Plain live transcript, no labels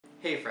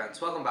Hey friends,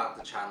 welcome back to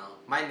the channel.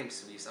 My name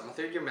is Luis. I'm a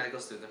third year medical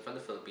student from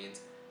the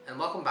Philippines, and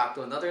welcome back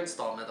to another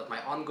installment of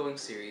my ongoing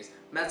series,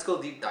 Med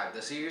School Deep Dive,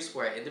 the series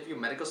where I interview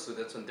medical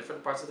students from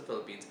different parts of the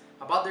Philippines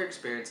about their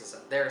experiences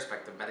at their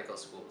respective medical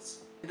schools.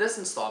 In this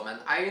installment,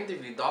 I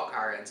interviewed Doc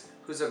Arenz,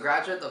 who's a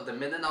graduate of the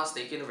Mindanao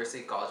State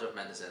University College of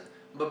Medicine.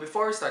 But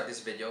before we start this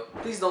video,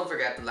 please don't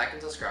forget to like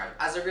and subscribe,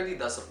 as it really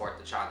does support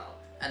the channel.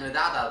 And with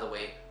that out of the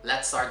way,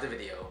 let's start the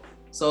video.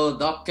 So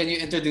Doc, can you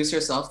introduce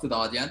yourself to the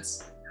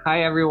audience?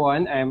 Hi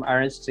everyone, I'm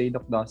Arenz J.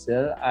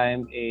 Docdocil.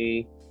 I'm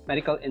a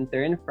medical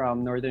intern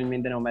from Northern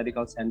Mindanao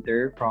Medical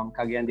Center from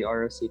Cagayan de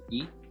Oro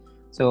City.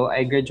 So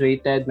I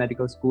graduated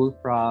medical school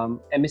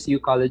from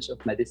MSU College of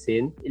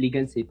Medicine,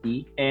 Iligan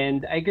City.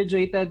 And I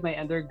graduated my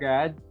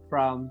undergrad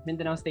from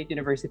Mindanao State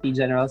University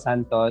General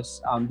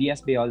Santos,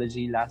 BS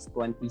Biology last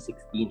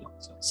 2016.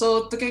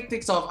 So to kick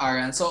things off,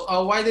 Aaron,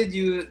 why did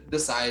you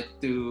decide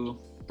to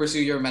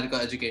pursue your medical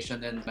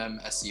education in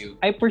MSU?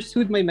 I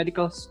pursued my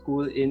medical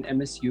school in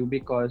MSU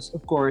because,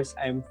 of course,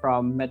 I'm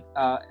from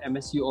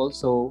MSU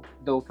also,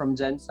 though from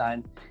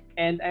Gensan,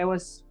 and I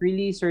was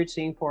really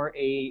searching for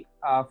an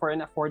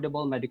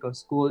affordable medical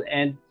school.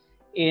 And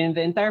in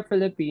the entire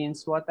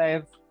Philippines, what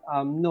I've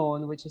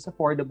known, which is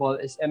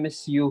affordable, is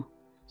MSU.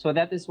 So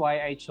that is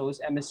why I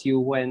chose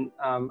MSU when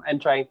I'm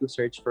trying to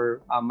search for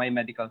my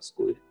medical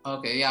school.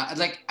 Okay, yeah.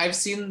 Like I've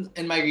seen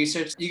in my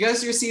research, you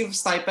guys receive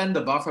stipend,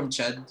 diba, from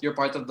CHED? You're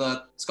part of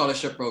the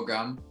scholarship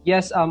program.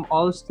 Yes,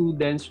 all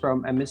students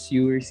from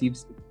MSU receive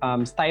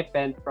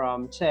stipend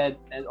from CHED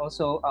and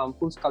also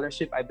full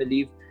scholarship, I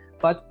believe.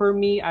 But for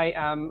me, I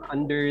am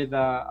under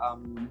the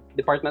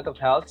Department of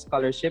Health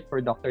scholarship for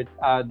Dr.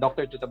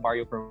 Tuta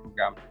Barrio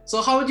program.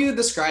 So how would you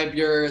describe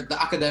the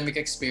academic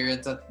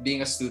experience at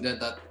being a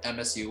student at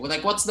MSU?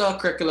 Like, what's the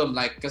curriculum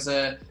like? Because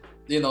there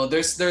are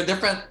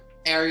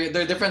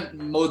different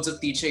modes of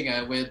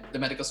teaching with the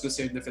medical schools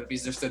here in the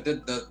Philippines. There's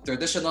the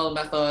traditional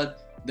method,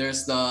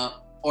 there's the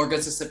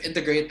organ system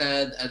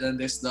integrated, and then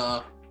there's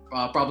the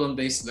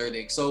problem-based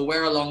learning. So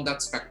where along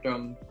that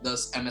spectrum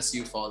does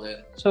MSU fall in?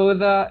 So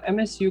the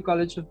MSU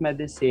College of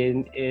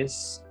Medicine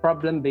is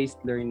problem-based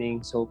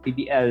learning, so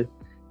PBL.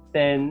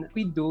 Then what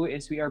we do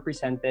is we are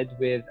presented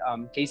with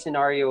case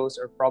scenarios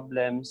or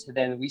problems.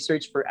 Then we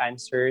search for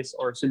answers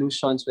or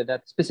solutions with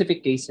that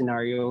specific case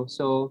scenario.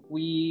 So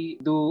we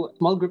do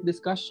small group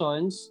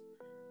discussions.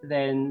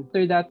 Then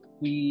after that,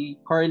 we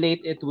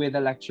correlate it with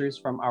the lectures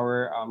from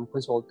our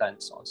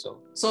consultants also.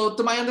 So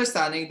to my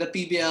understanding, the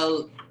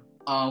PBL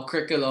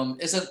curriculum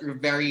isn't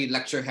very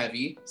lecture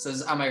heavy. So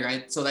am I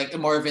right? So like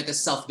more of it is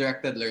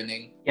self-directed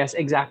learning. Yes,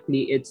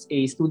 exactly. It's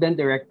a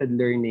student-directed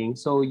learning.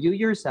 So you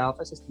yourself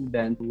as a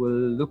student will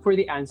look for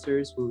the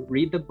answers, will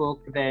read the book.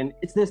 Then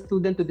it's the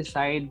student to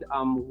decide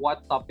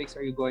what topics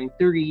are you going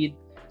to read.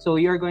 So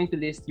you're going to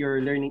list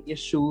your learning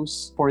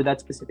issues for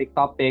that specific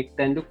topic,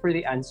 then look for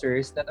the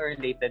answers that are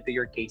related to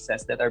your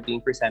cases that are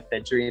being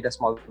presented during the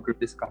small group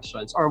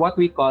discussions, or what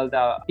we call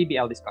the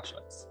PBL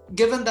discussions.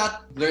 Given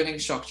that learning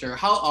structure,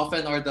 how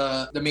often are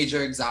the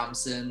major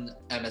exams in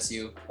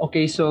MSU?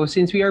 Okay, so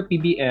since we are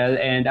PBL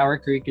and our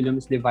curriculum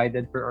is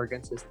divided per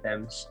organ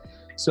systems,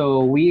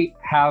 so we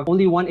have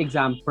only one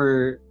exam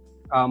per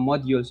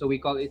module, so we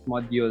call it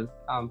module.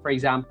 For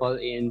example,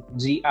 in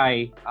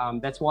GI,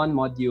 that's one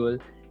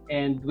module,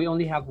 and we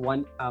only have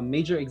one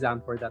major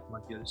exam for that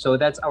module. So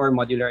that's our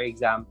modular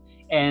exam.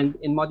 And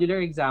in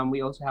modular exam, we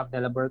also have the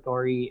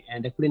laboratory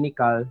and the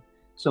clinical.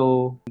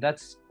 So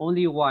that's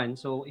only one.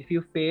 So if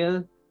you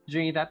fail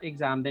during that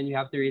exam, then you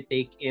have to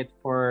retake it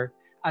for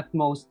at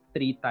most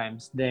 3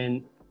 times.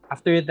 Then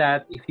after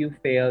that, if you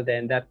fail,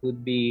 then that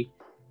would be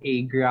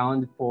a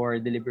ground for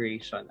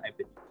deliberation, I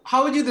believe.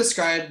 How would you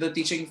describe the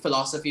teaching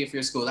philosophy of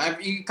your school?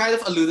 You kind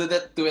of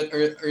alluded to it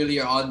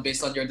earlier on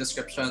based on your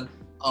description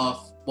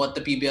of what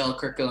the PBL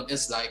curriculum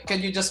is like.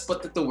 Can you just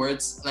put it to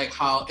words, like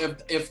how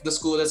if the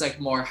school is like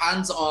more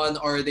hands-on,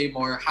 or are they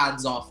more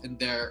hands-off in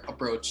their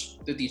approach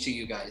to teaching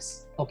you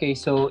guys? Okay,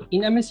 so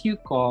in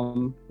MSU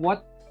Com,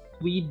 what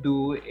we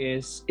do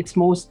is it's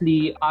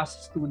mostly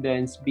us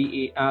students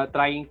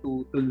trying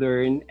to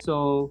learn.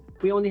 So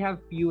we only have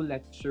few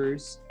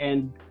lectures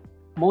and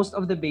most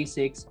of the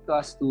basics to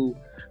us to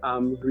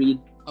read.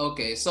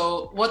 Okay,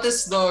 so what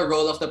is the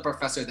role of the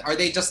professor? Are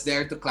they just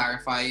there to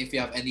clarify if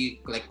you have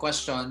any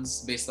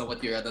questions based on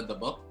what you read in the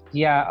book?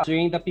 Yeah,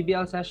 during the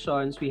PBL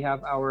sessions, we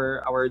have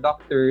our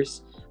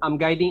doctors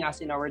guiding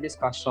us in our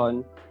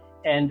discussion.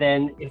 And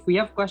then if we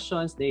have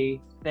questions, they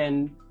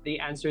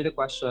answer the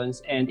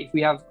questions. And if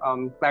we have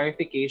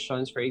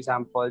clarifications, for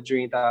example,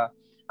 during the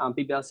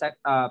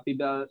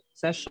PBL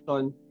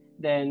session,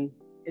 then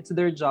it's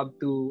their job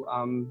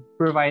to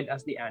provide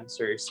us the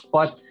answers.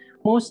 But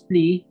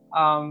mostly,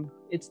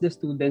 it's the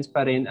students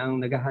pa rin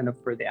ang naghahanap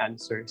for the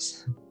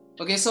answers.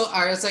 Okay, so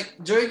Aris, like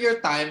during your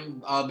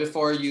time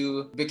before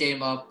you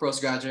became a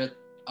postgraduate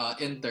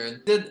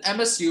intern, did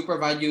MSU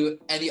provide you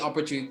any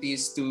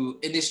opportunities to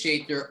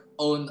initiate your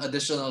own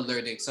additional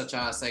learning, such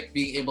as like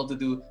being able to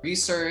do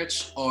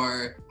research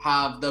or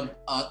have the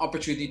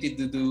opportunity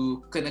to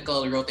do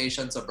clinical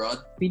rotations abroad?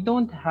 We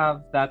don't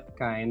have that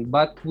kind,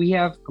 but we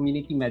have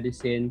community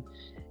medicine,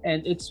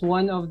 and it's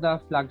one of the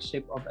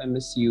flagship of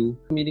MSU,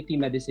 community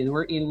medicine,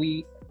 wherein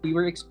we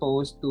were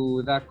exposed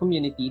to the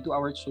community, to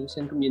our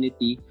chosen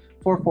community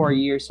for 4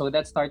 years. So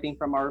that's starting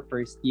from our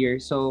first year.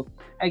 So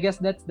I guess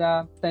that's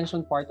the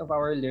extension part of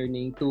our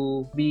learning,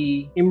 to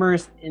be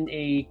immersed in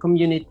a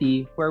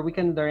community where we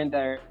can learn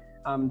their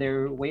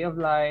way of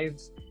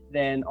lives,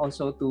 then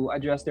also to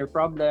address their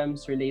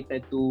problems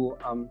related to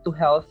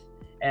health,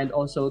 and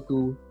also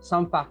to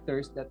some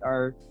factors that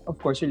are, of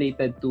course,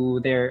 related to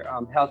their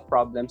health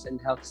problems and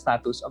health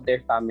status of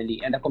their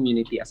family and the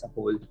community as a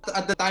whole.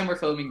 At the time we're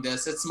filming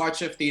this, it's March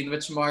 15,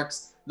 which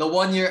marks the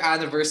 1 year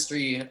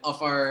anniversary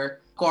of our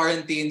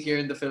quarantine here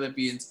in the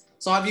Philippines.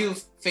 So have you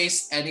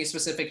faced any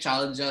specific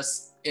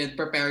challenges in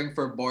preparing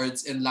for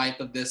boards in light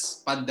of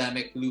this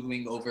pandemic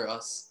looming over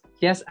us?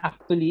 Yes,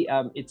 actually,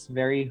 it's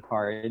very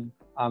hard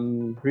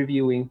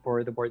reviewing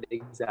for the board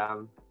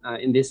exam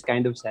in this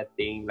kind of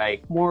setting.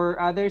 Like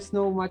there's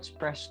no much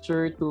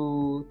pressure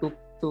to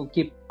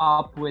keep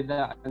up with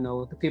the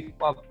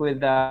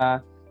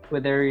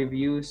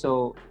review.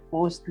 So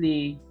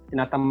mostly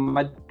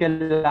tinatamad ka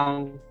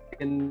lang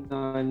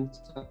ganun.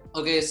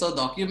 Okay, so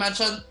Doc, you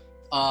mentioned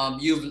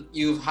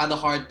you've had a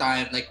hard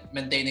time like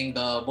maintaining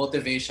the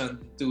motivation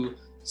to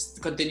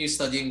continue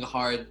studying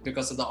hard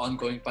because of the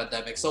ongoing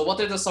pandemic. So what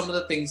are some of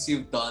the things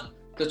you've done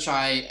to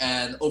try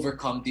and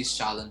overcome these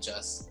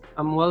challenges?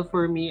 Well,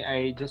 for me,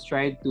 I just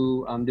tried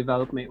to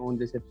develop my own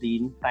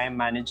discipline, time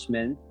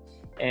management,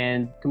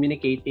 and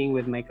communicating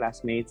with my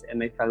classmates and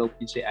my fellow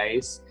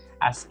PGIs,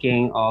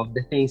 asking of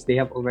the things they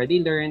have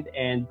already learned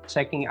and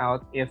checking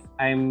out if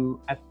I'm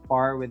at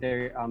par with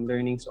their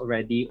learnings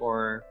already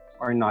or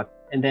not.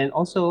 And then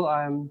also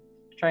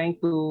trying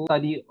to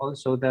study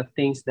also the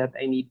things that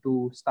I need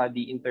to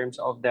study in terms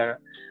of the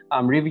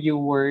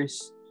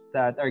reviewers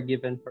that are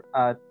given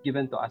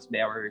to us by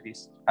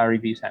our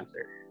review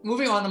center.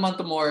 Moving on naman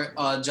to more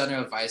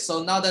general advice.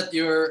 So now that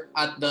you're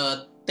at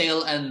the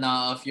tail end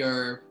now of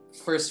your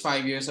first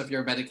 5 years of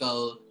your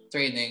medical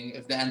training,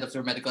 at the end of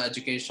your medical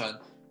education,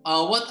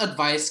 what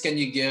advice can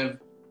you give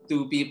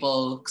to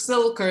people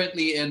still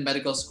currently in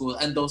medical school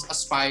and those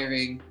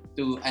aspiring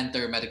to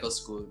enter medical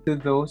school? To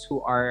those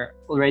who are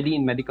already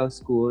in medical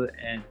school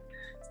and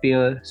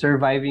still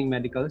surviving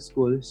medical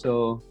school,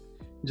 so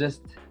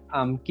just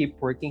keep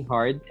working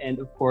hard, and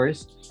of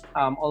course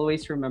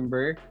always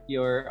remember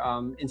your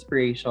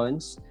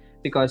inspirations,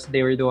 because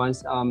they were the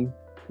ones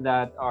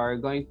that are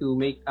going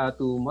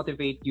to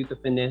motivate you to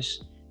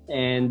finish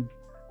and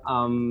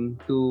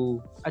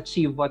to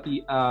achieve what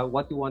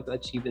you want to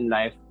achieve in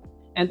life.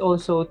 And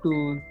also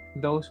to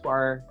those who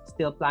are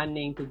still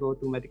planning to go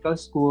to medical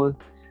school,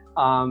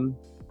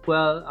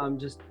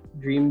 just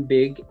dream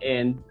big,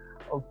 and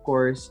of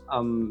course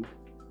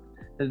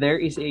there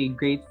is a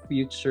great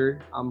future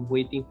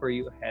waiting for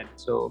you ahead.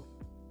 So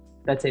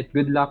that's it.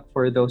 Good luck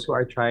for those who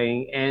are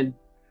trying, and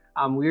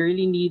we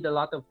really need a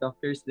lot of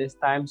doctors this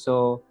time.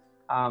 So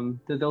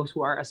to those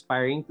who are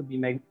aspiring to be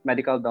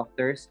medical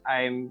doctors,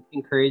 I'm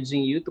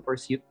encouraging you to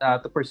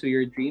pursue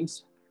your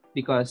dreams,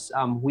 because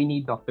we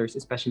need doctors,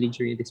 especially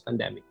during this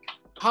pandemic.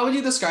 How would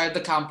you describe the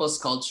campus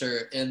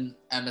culture in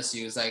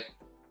MSUs? Like,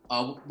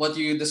 what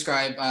do you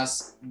describe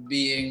as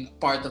being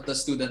part of the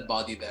student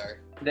body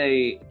there?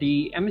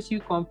 The MSU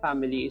Com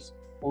family is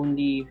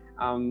only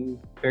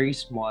very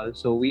small.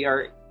 So we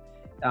are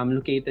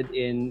located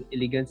in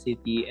Iligan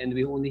City, and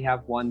we only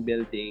have one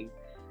building.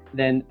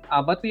 Then,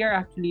 but we are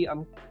actually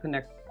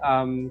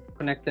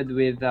connected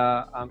with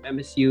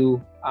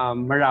MSU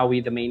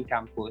Marawi, the main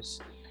campus.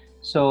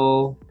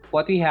 So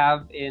what we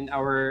have in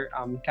our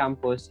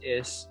campus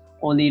is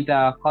only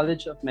the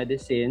College of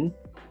Medicine,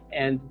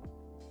 and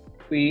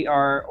we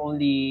are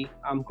only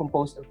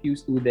composed of few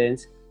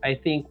students. I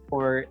think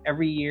for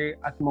every year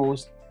at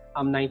most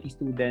 90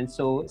 students.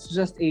 So it's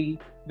just a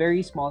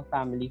very small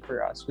family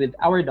for us with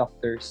our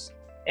doctors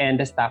and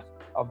the staff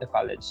of the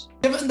college.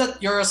 Given that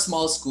you're a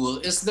small school,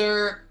 is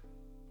there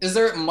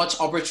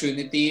much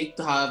opportunity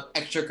to have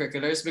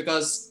extracurriculars?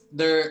 Because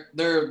the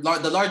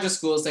larger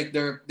schools, like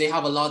they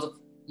have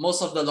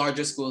most of the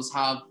larger schools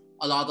have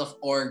a lot of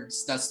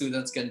orgs that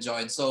students can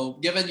join. So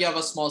given you have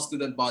a small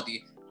student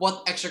body,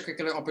 what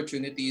extracurricular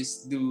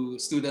opportunities do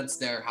students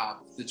there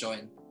have to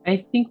join?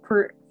 I think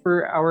for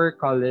our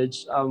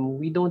college,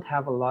 we don't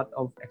have a lot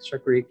of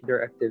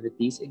extracurricular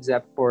activities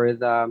except for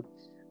the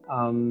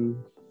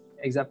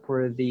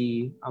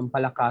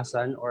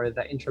palakasan or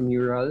the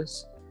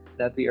intramurals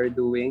that we are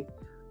doing.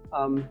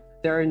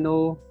 There are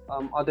no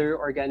other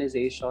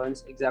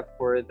organizations except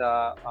for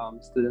the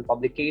student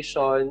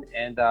publication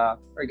and the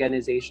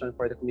organization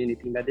for the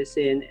community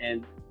medicine,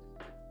 and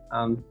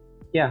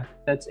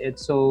that's it.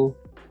 So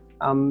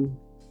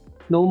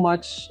no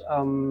much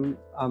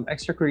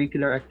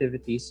extracurricular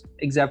activities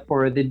except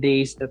for the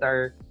days that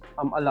are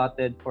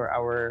allotted for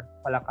our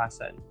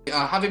palakasan.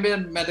 Having been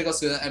a medical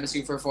student at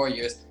MSU for 4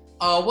 years,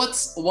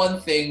 what's one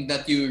thing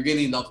that you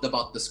really loved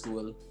about the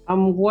school?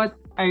 What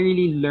I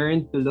really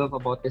learned to love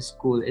about the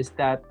school is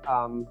that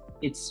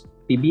it's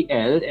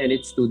PBL and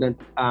it's student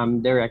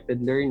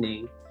directed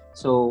learning.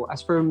 So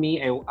as for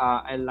me,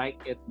 I like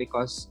it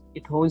because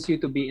it hones you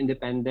to be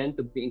independent,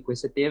 to be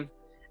inquisitive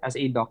as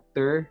a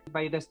doctor.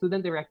 By the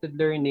student directed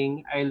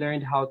learning, I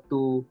learned how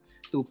to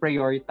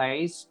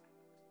prioritize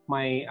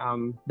my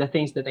the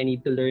things that I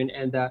need to learn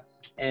and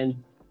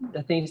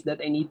the things that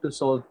I need to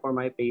solve for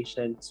my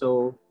patient.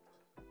 So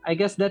I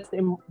guess that's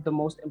the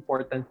most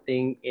important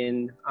thing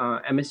in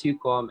MSU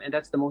Com, and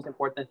that's the most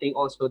important thing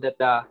also that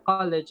the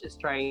college is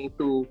trying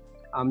to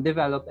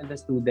develop in the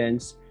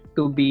students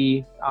to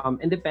be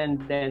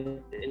independent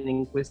and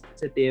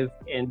inquisitive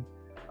and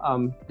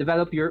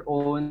develop your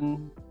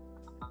own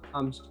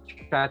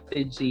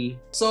strategy.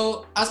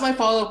 So, as my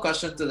follow-up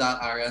question to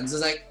that, Arenz, is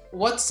like,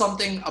 what's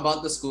something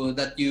about the school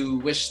that you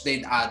wish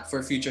they'd add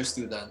for future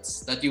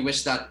students that you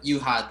wish that you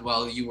had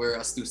while you were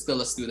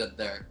still a student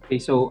there? Okay,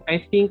 so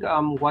I think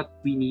what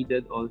we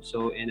needed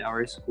also in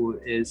our school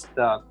is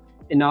the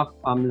enough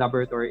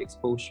laboratory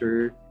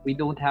exposure. We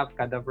don't have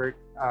cadaver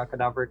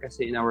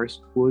kasi in our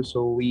school,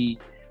 so we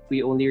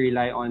only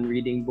rely on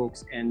reading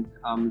books and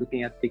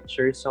looking at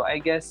pictures. So I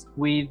guess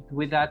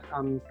with that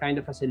kind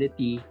of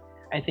facility,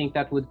 I think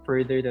that would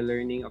further the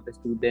learning of the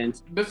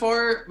students.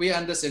 Before we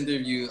end this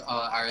interview,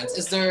 Arenz,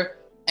 is there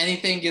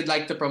anything you'd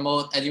like to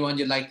promote? Anyone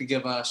you'd like to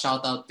give a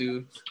shout out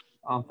to?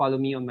 Follow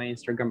me on my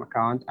Instagram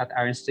account at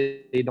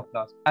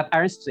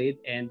arenstrade,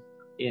 and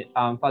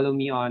follow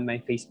me on my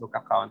Facebook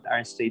account,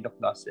 arenstrade.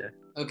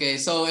 Okay,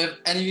 so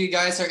if any of you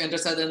guys are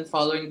interested in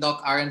following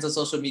Doc Arenz on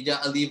social media,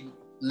 I'll leave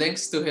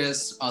links to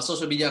his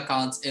social media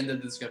accounts in the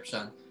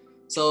description.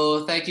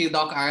 So thank you,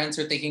 Doc Arenz,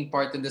 for taking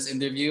part in this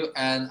interview,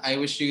 and I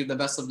wish you the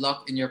best of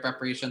luck in your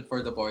preparation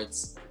for the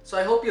boards. So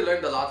I hope you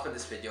learned a lot from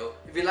this video.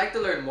 If you'd like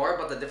to learn more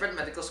about the different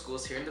medical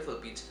schools here in the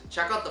Philippines,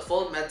 check out the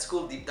full med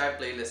school deep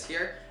dive playlist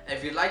here. And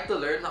if you'd like to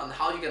learn on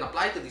how you can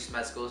apply to these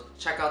med schools,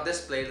 check out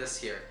this playlist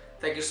here.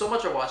 Thank you so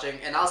much for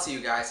watching, and I'll see you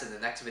guys in the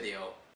next video.